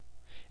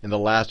In the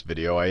last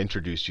video, I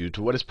introduced you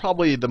to what is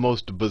probably the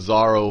most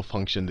bizarro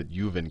function that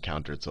you've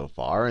encountered so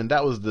far, and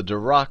that was the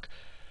Dirac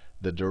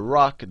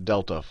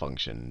delta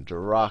function.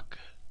 Dirac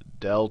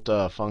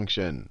delta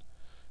function.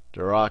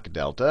 Dirac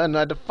delta, and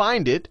I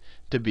defined it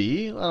to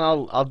be, and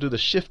I'll do the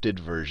shifted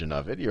version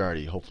of it. You're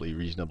already hopefully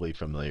reasonably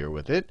familiar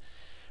with it.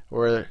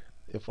 Or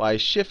if I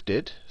shift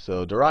it,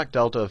 so Dirac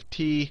delta of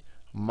t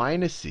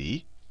minus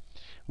c,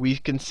 we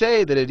can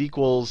say that it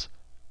equals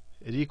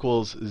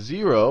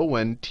 0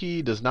 when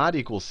t does not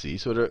equal c.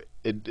 So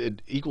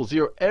it equals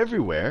 0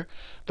 everywhere,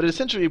 but it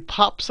essentially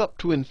pops up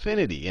to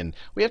infinity. And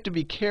we have to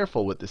be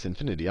careful with this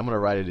infinity. I'm going to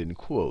write it in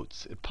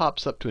quotes. It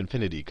pops up to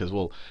infinity because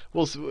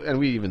and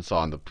we even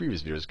saw in the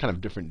previous videos, kind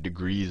of different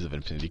degrees of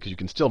infinity, because you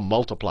can still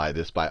multiply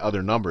this by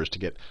other numbers to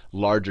get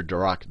larger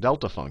Dirac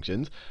delta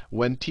functions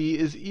when t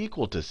is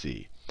equal to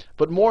c.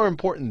 But more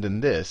important than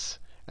this,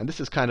 and this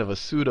is kind of a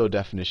pseudo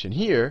definition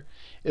here,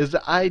 is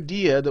the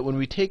idea that when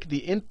we take the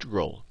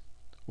integral,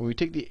 when we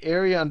take the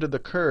area under the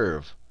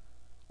curve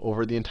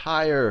over the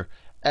entire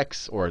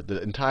x, or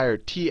the entire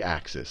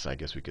t-axis, I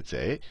guess we could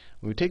say,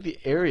 when we take the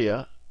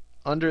area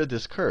under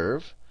this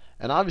curve,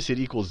 and obviously it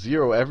equals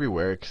 0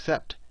 everywhere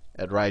except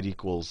at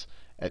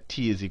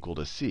t is equal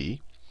to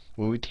c.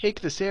 When we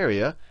take this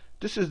area,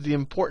 this is the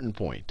important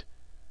point,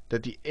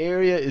 that the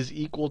area is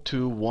equal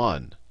to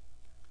 1.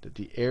 That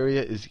the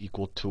area is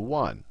equal to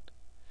 1.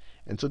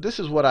 And so this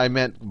is what I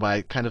meant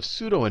by kind of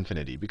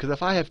pseudo-infinity. Because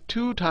if I have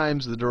 2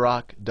 times the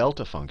Dirac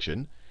delta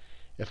function,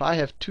 then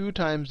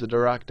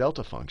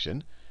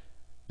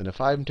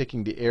if I'm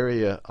taking the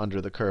area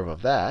under the curve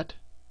of that,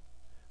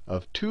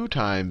 of 2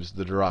 times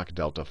the Dirac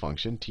delta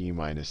function, t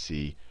minus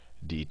c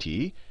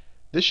dt,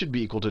 this should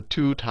be equal to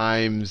 2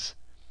 times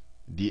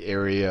the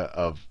area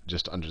of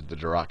just under the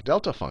Dirac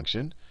delta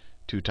function,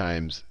 2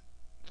 times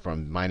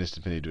from minus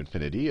infinity to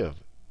infinity of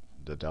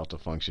the delta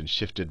function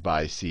shifted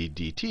by c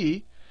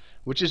dt,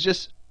 which is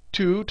just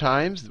 2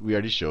 times, we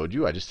already showed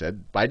you, I just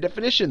said, by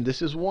definition,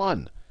 this is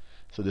 1.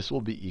 So this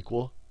will be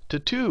equal to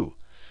 2.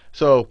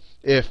 So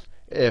if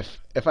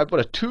I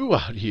put a 2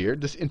 out here,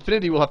 this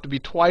infinity will have to be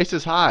twice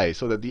as high,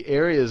 so that the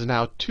area is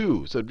now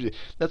 2. So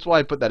that's why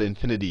I put that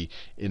infinity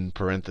in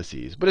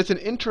parentheses. But it's an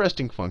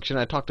interesting function.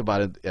 I talked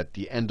about it at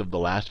the end of the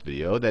last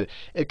video, that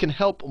it can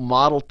help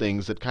model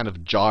things that kind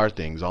of jar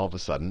things all of a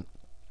sudden.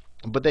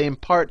 But they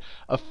impart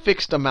a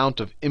fixed amount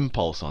of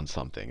impulse on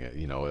something,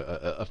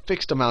 a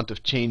fixed amount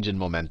of change in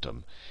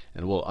momentum.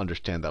 And we'll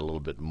understand that a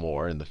little bit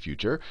more in the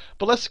future.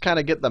 But let's kind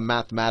of get the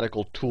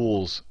mathematical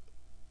tools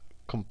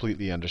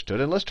completely understood.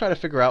 And let's try to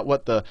figure out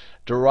what the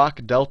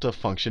Dirac delta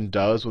function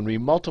does when we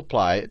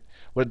multiply it,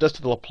 what it does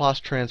to the Laplace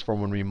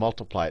transform when we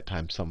multiply it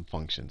times some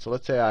function. So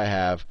let's say I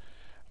have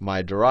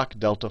my Dirac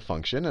delta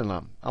function, and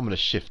I'm going to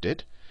shift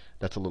it.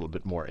 That's a little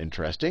bit more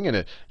interesting. And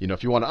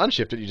if you want to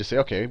unshift it, you just say,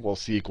 OK, well,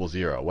 c equals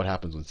 0. What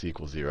happens when c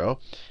equals 0?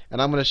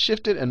 And I'm going to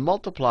shift it and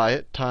multiply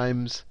it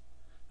times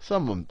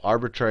some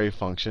arbitrary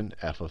function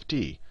f of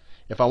t.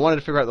 If I wanted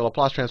to figure out the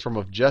Laplace transform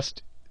of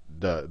just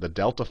the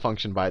delta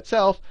function by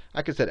itself,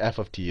 I could set f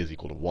of t is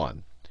equal to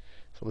 1.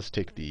 So let's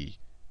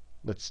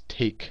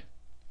take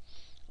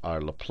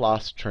our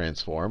Laplace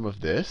transform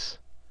of this.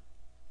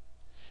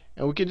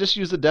 And we can just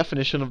use the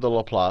definition of the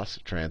Laplace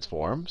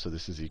transform. So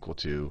this is equal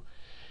to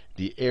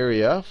the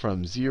area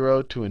from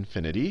 0 to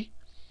infinity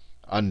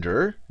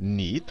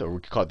underneath, or we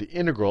could call it the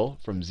integral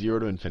from 0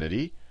 to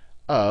infinity,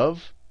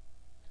 of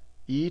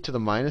e to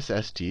the minus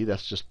st,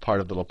 that's just part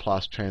of the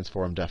Laplace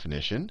transform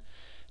definition,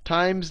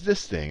 times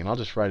this thing, and I'll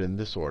just write it in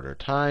this order,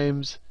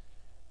 times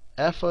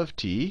f of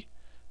t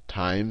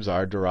times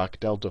our Dirac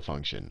delta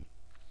function.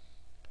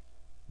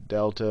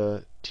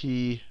 Delta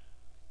t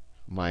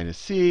minus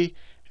c,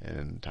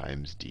 and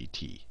times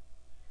dt.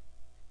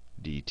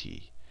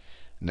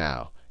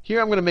 Now, here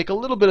I'm going to make a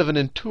little bit of an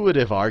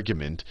intuitive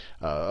argument.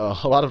 A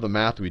lot of the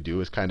math we do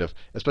is kind of,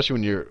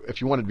 especially if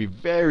you want to be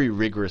very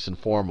rigorous and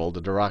formal,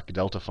 the Dirac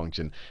delta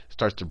function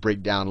starts to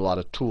break down a lot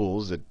of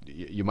tools that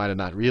you might have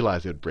not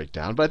realized it would break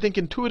down. But I think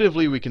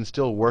intuitively we can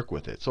still work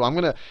with it. So I'm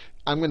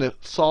going to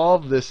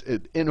solve this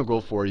integral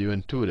for you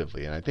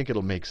intuitively, and I think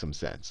it'll make some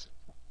sense.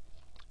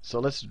 So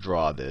let's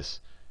draw this.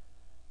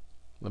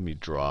 Let me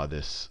draw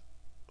this,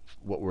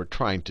 what we're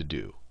trying to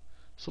do.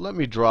 So let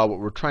me draw what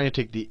we're trying to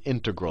take the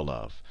integral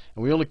of.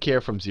 And we only care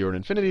from 0 to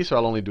infinity, so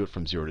I'll only do it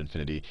from 0 to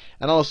infinity.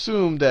 And I'll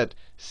assume that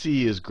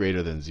c is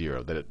greater than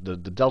 0, that the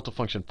delta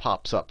function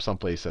pops up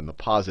someplace in the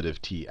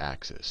positive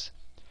t-axis.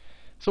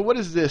 So what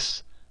is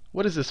this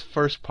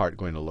first part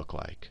going to look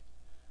like?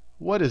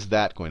 What is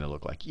that going to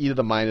look like? E to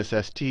the minus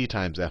st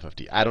times f of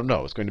t. I don't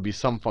know. It's going to be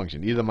some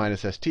function. E to the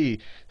minus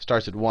st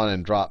starts at 1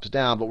 and drops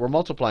down, but we're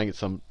multiplying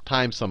it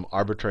times some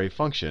arbitrary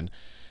function.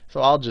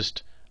 So I'll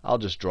just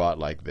draw it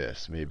like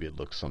this. Maybe it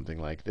looks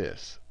something like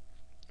this.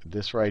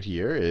 This right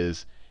here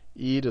is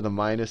e to the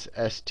minus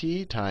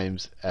st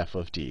times f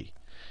of t.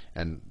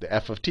 And the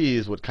f of t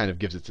is what kind of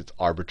gives it its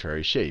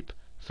arbitrary shape.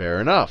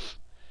 Fair enough.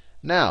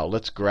 Now,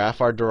 let's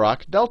graph our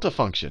Dirac delta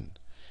function.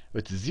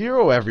 It's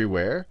 0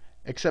 everywhere,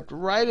 except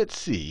right at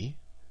c,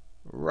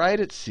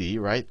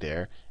 right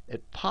there,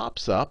 it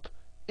pops up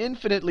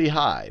infinitely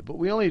high, but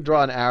we only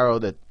draw an arrow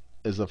that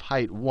is of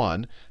height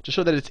 1 to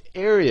show that its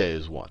area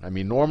is 1. I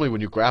mean, normally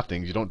when you graph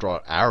things, you don't draw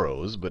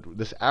arrows, but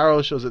this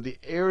arrow shows that the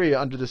area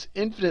under this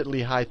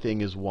infinitely high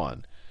thing is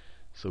 1.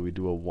 So we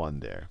do a 1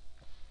 there.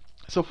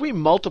 So if we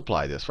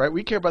multiply this, right,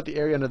 we care about the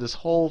area under this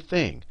whole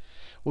thing.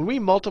 When we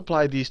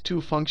multiply these two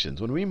functions,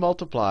 when we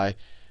multiply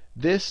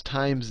this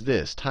times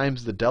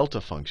the delta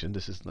function,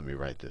 let me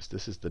write this.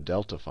 This is the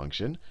delta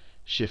function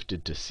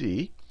shifted to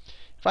c.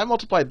 If I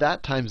multiply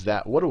that times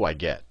that, what do I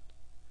get?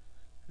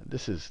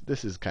 This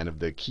is kind of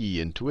the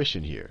key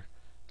intuition here.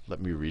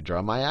 Let me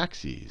redraw my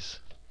axes.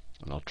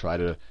 And I'll try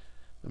to,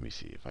 let me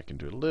see if I can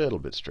do it a little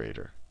bit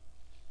straighter.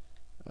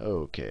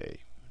 Okay.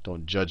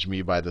 Don't judge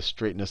me by the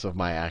straightness of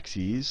my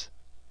axes.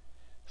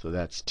 So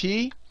that's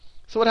t.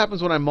 So what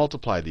happens when I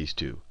multiply these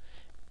two?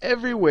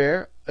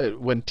 Everywhere,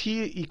 when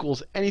t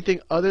equals anything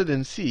other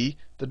than c,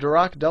 the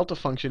Dirac delta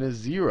function is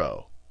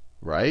 0,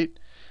 right?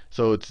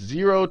 So it's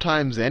 0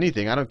 times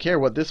anything. I don't care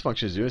what this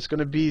function is doing. It's going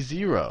to be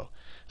 0.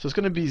 So it's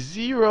going to be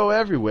 0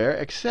 everywhere,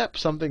 except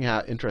something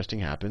interesting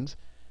happens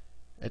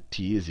at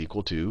t is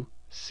equal to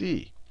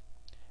c.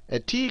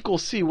 At t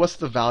equals c, what's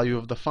the value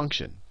of the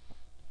function?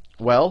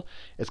 Well,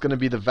 it's going to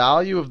be the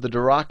value of the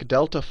Dirac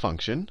delta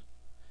function.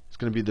 It's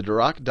going to be the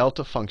Dirac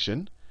delta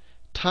function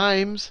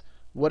times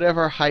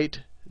whatever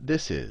height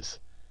this is,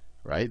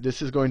 right?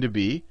 This is going to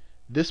be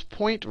this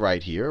point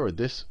right here, or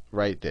this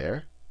right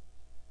there.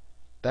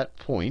 That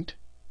point.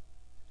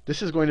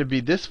 This is going to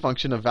be this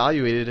function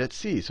evaluated at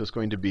c. So it's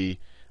going to be,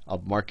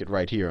 I'll mark it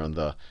right here on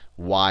the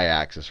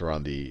y-axis or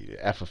on the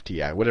f of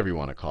t, whatever you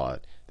want to call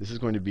it. This is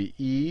going to be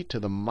e to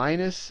the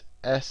minus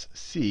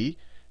sc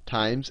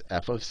times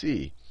f of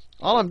c.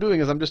 All I'm doing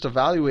is I'm just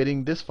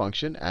evaluating this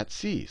function at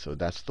c. So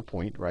that's the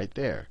point right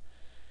there.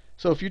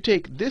 So if you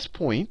take this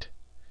point,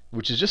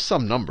 which is just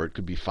some number, it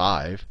could be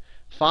 5,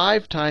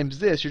 5 times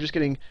this, you're just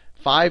getting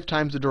 5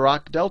 times the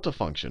Dirac delta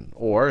function.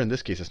 Or in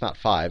this case, it's not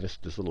 5, it's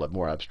this little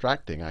more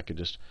abstract thing. I could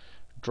just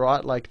draw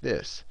it like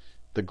this.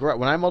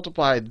 When I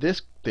multiply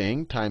this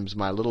thing times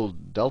my little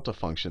delta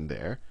function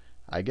there,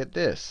 I get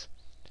this.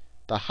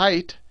 The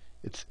height,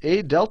 it's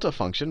a delta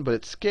function, but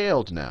it's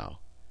scaled now.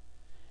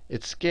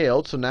 It's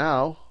scaled, so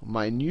now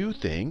my new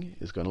thing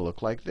is going to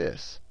look like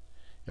this.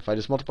 If I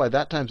just multiply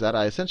that times that,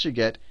 I essentially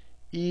get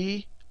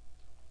e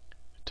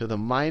to the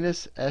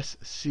minus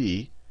sc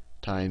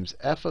times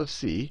f of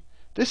c.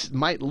 This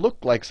might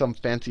look like some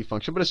fancy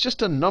function, but it's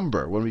just a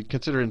number when we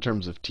consider it in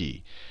terms of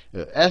t.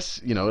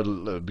 S,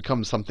 it'll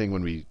become something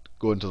when we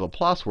go into the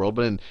Laplace world,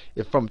 but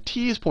if from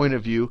t's point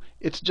of view,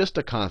 it's just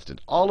a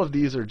constant. All of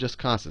these are just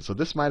constants, so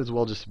this might as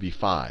well just be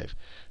 5.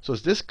 So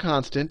it's this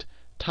constant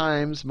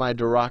times my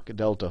Dirac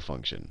delta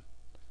function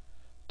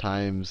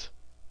times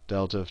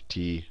delta of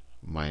t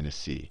minus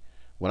c.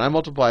 When I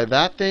multiply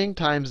that thing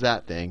times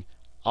that thing,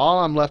 all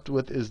I'm left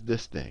with is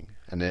this thing.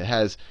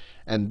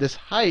 And this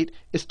height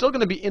is still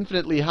going to be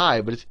infinitely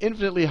high, but it's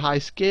infinitely high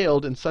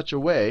scaled in such a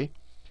way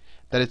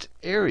that its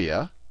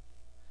area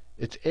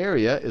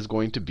is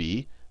going to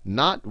be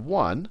not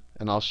 1,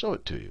 and I'll show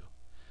it to you.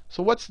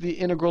 So what's the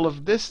integral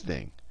of this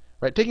thing?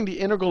 Right? Taking the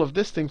integral of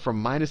this thing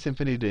from minus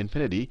infinity to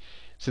infinity,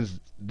 since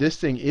this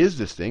thing is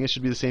this thing, it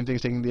should be the same thing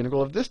as taking the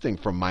integral of this thing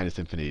from minus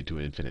infinity to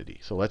infinity.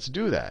 So let's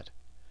do that.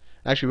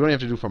 Actually, we don't have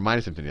to do from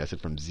minus infinity. I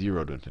said from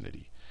 0 to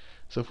infinity.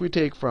 So if we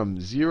take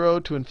from 0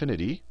 to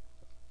infinity,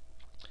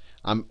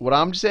 what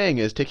I'm saying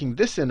is taking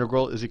this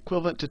integral is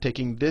equivalent to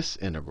taking this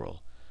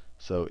integral.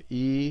 So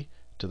e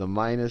to the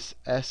minus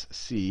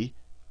sc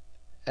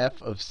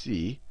f of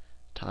c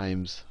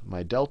times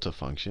my delta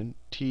function,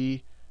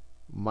 t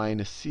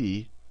minus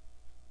c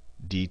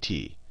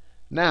dt.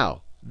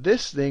 Now,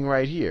 this thing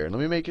right here, let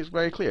me make it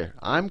very clear.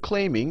 I'm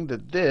claiming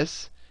that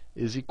this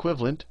is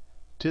equivalent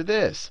to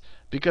this,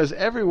 because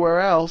everywhere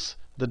else,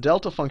 the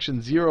delta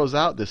function zeroes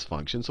out this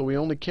function, so we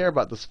only care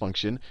about this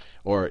function,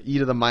 or e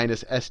to the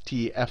minus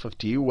st f of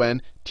t,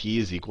 when t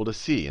is equal to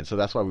c. And so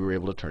that's why we were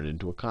able to turn it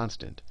into a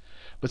constant.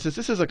 But since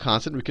this is a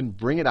constant, we can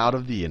bring it out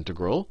of the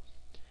integral.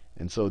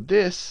 And so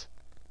this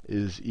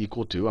is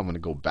equal to, I'm going to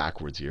go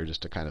backwards here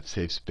just to kind of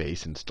save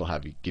space and still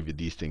give you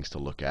these things to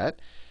look at.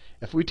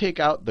 If we take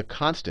out the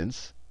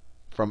constants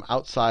from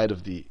inside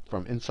of the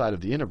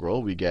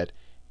integral, we get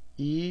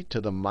e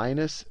to the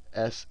minus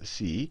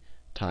sc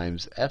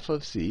times f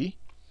of c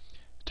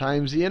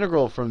times the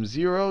integral from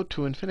 0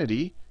 to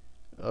infinity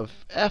of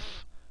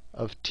f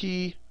of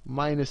t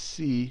minus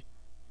c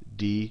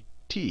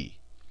dt.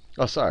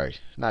 Oh, sorry,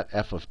 not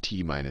f of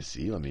t minus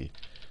c. Let me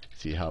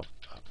see how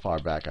far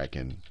back I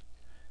can.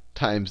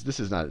 Times, this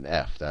is not an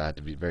f. I have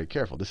to be very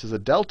careful. This is a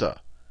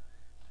delta.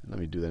 Let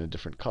me do that in a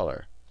different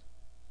color.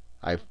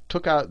 I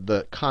took out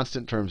the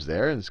constant terms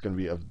there, and it's going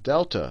to be of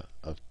delta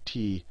of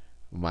t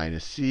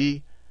minus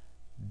c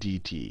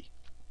dt.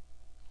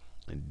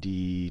 And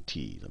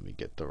dt, let me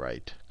get the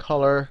right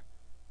color,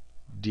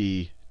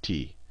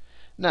 dt.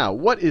 Now,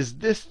 what is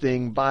this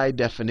thing by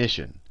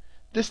definition?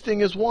 This thing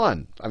is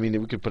 1. I mean,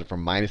 we could put it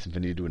from minus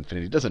infinity to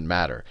infinity. It doesn't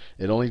matter.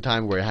 The only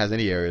time where it has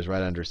any area is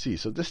right under c.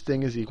 So this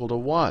thing is equal to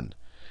 1.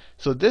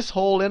 So this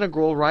whole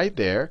integral right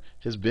there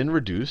has been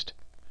reduced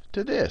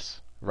to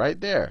this right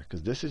there,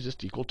 because this is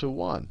just equal to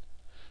 1.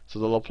 So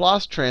the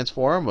Laplace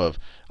transform of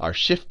our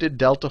shifted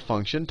delta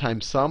function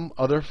times some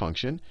other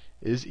function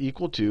is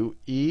equal to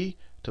e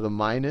to the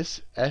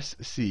minus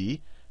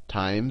sc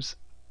times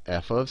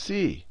f of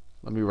c.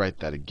 Let me write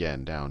that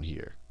again down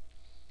here.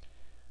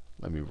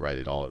 Let me write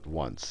it all at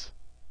once.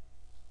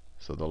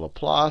 So the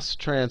Laplace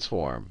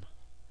transform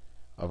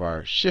of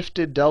our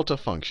shifted delta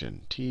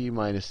function, t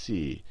minus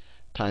c,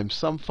 times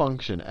some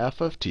function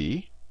f of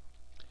t,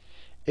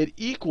 it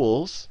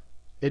equals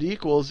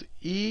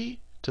e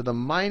to the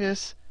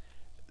minus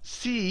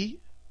c.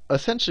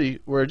 Essentially,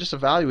 we're just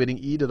evaluating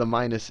e to the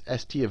minus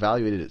st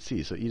evaluated at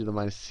c. So e to the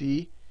minus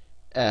c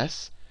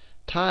s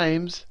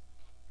times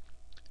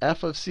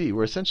f of c.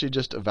 We're essentially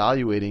just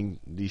evaluating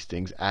these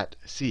things at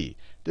c.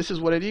 This is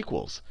what it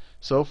equals.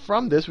 So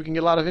from this, we can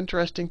get a lot of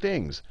interesting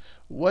things.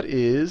 What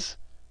is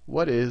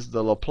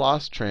the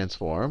Laplace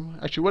transform?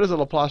 Actually, what is the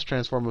Laplace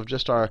transform of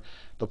just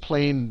the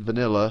plain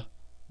vanilla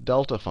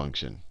delta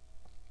function?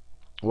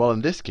 Well,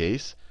 in this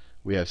case,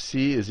 we have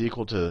c is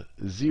equal to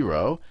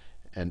 0,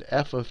 and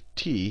f of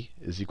t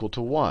is equal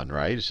to 1,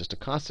 right? It's just a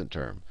constant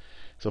term.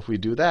 So if we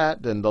do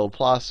that, then the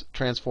Laplace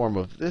transform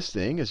of this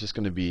thing is just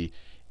going to be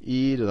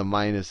e to the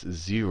minus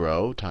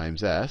 0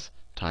 times s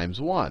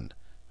times 1,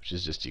 which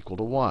is just equal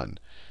to 1.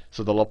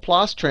 So the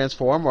Laplace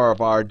transform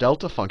of our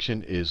delta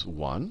function is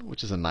 1,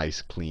 which is a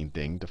nice, clean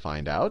thing to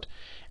find out.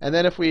 And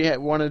then if we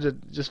wanted to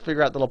just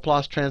figure out the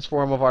Laplace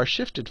transform of our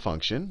shifted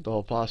function, the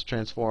Laplace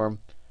transform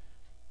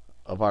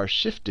of our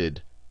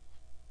shifted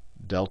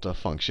delta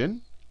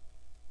function,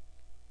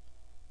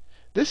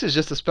 this is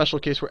just a special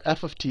case where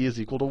f of t is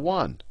equal to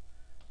 1.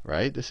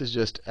 Right? This is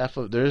just f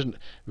of,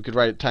 we could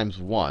write it times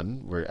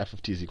 1, where f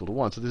of t is equal to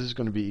 1. So this is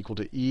going to be equal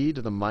to e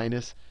to the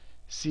minus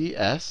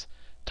cs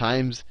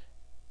times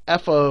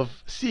f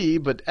of c,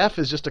 but f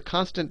is just a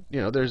constant,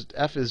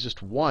 f is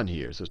just 1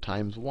 here, so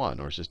times 1,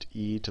 or it's just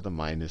e to the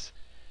minus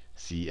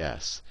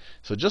cs.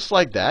 So just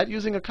like that,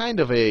 using a kind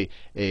of a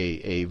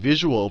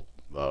visual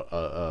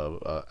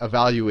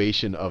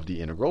evaluation of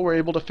the integral, we're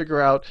able to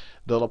figure out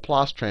the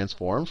Laplace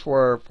transform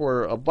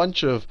for a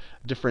bunch of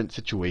different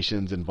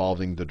situations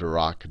involving the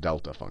Dirac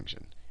delta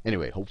function.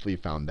 Anyway, hopefully you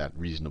found that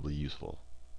reasonably useful.